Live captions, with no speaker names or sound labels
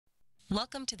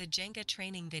Welcome to the Jenga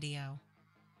training video.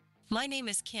 My name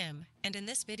is Kim, and in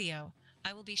this video,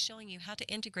 I will be showing you how to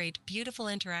integrate beautiful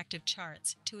interactive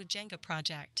charts to a Jenga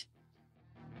project.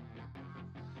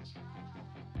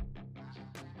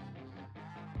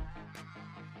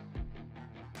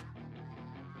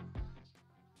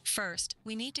 First,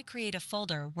 we need to create a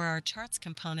folder where our charts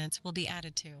components will be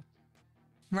added to.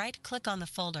 Right-click on the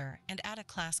folder and add a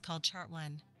class called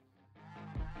Chart1.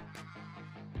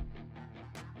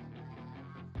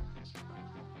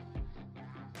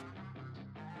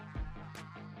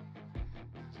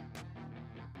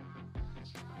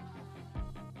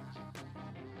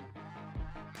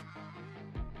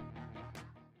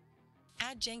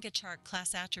 Add Jenga chart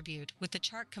class attribute with the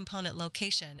chart component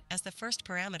location as the first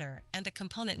parameter and the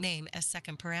component name as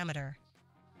second parameter.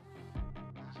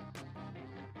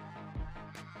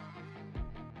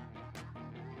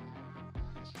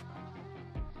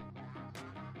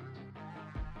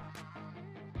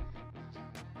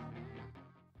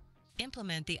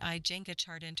 Implement the iJenga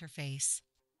chart interface.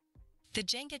 The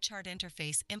Jenga chart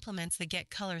interface implements the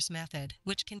getColors method,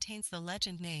 which contains the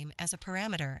legend name as a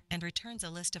parameter and returns a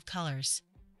list of colors.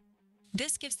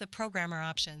 This gives the programmer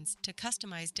options to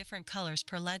customize different colors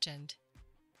per legend.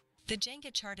 The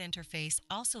Jenga chart interface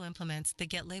also implements the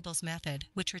getLabels method,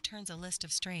 which returns a list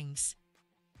of strings.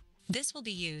 This will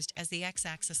be used as the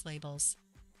x-axis labels.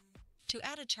 To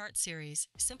add a chart series,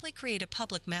 simply create a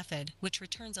public method which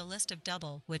returns a list of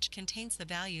double which contains the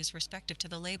values respective to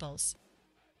the labels.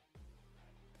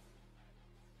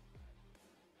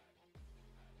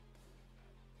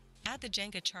 Add the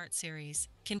Jenga chart series,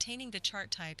 containing the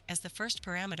chart type as the first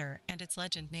parameter and its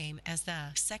legend name as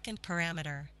the second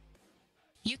parameter.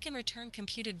 You can return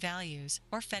computed values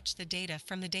or fetch the data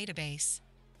from the database.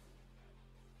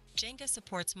 Jenga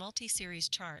supports multi-series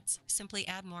charts. Simply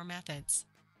add more methods.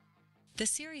 The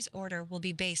series order will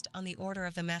be based on the order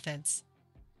of the methods.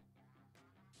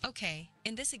 Okay,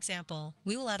 in this example,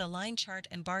 we will add a line chart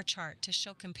and bar chart to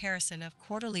show comparison of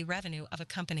quarterly revenue of a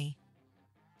company.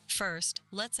 First,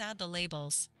 let's add the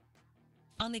labels.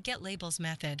 On the getLabels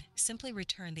method, simply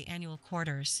return the annual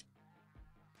quarters.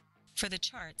 For the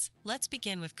charts, let's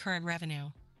begin with current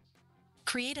revenue.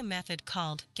 Create a method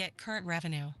called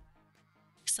getCurrentRevenue.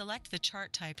 Select the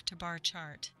chart type to bar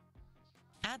chart.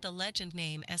 Add the legend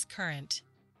name as current.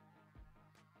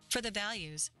 For the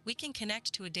values, we can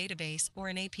connect to a database or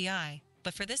an API,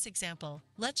 but for this example,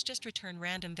 let's just return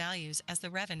random values as the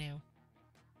revenue.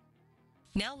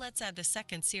 Now let's add the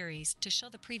second series to show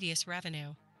the previous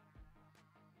revenue.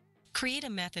 Create a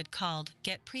method called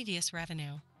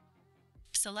getPreviousRevenue.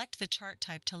 Select the chart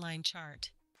type to line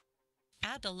chart.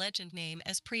 Add the legend name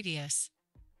as previous.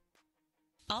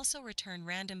 Also return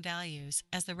random values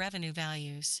as the revenue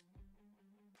values.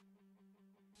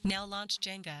 Now launch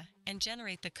Jenga and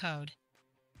generate the code.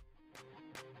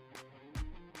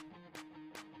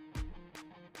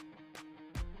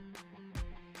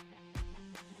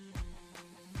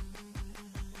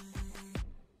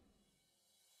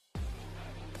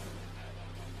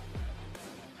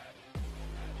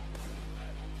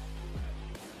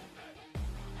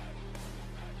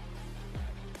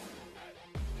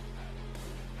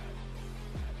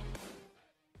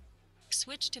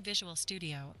 Switch to Visual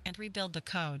Studio and rebuild the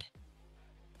code.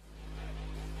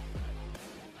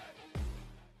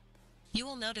 You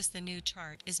will notice the new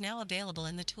chart is now available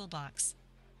in the toolbox.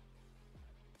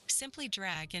 Simply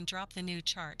drag and drop the new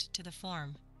chart to the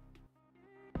form.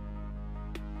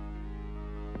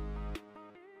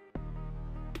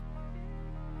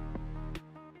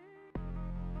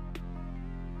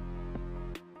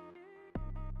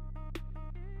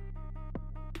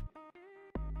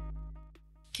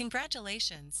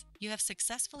 Congratulations, you have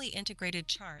successfully integrated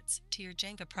charts to your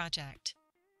Jenga project.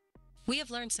 We have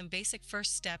learned some basic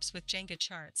first steps with Jenga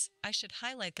charts. I should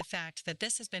highlight the fact that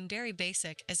this has been very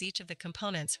basic as each of the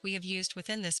components we have used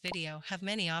within this video have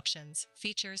many options,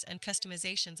 features, and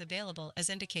customizations available as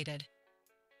indicated.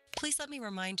 Please let me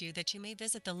remind you that you may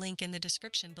visit the link in the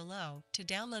description below to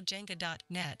download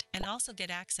Jenga.net and also get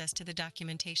access to the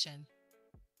documentation.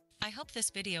 I hope this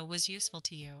video was useful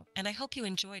to you, and I hope you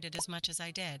enjoyed it as much as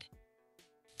I did.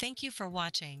 Thank you for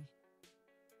watching.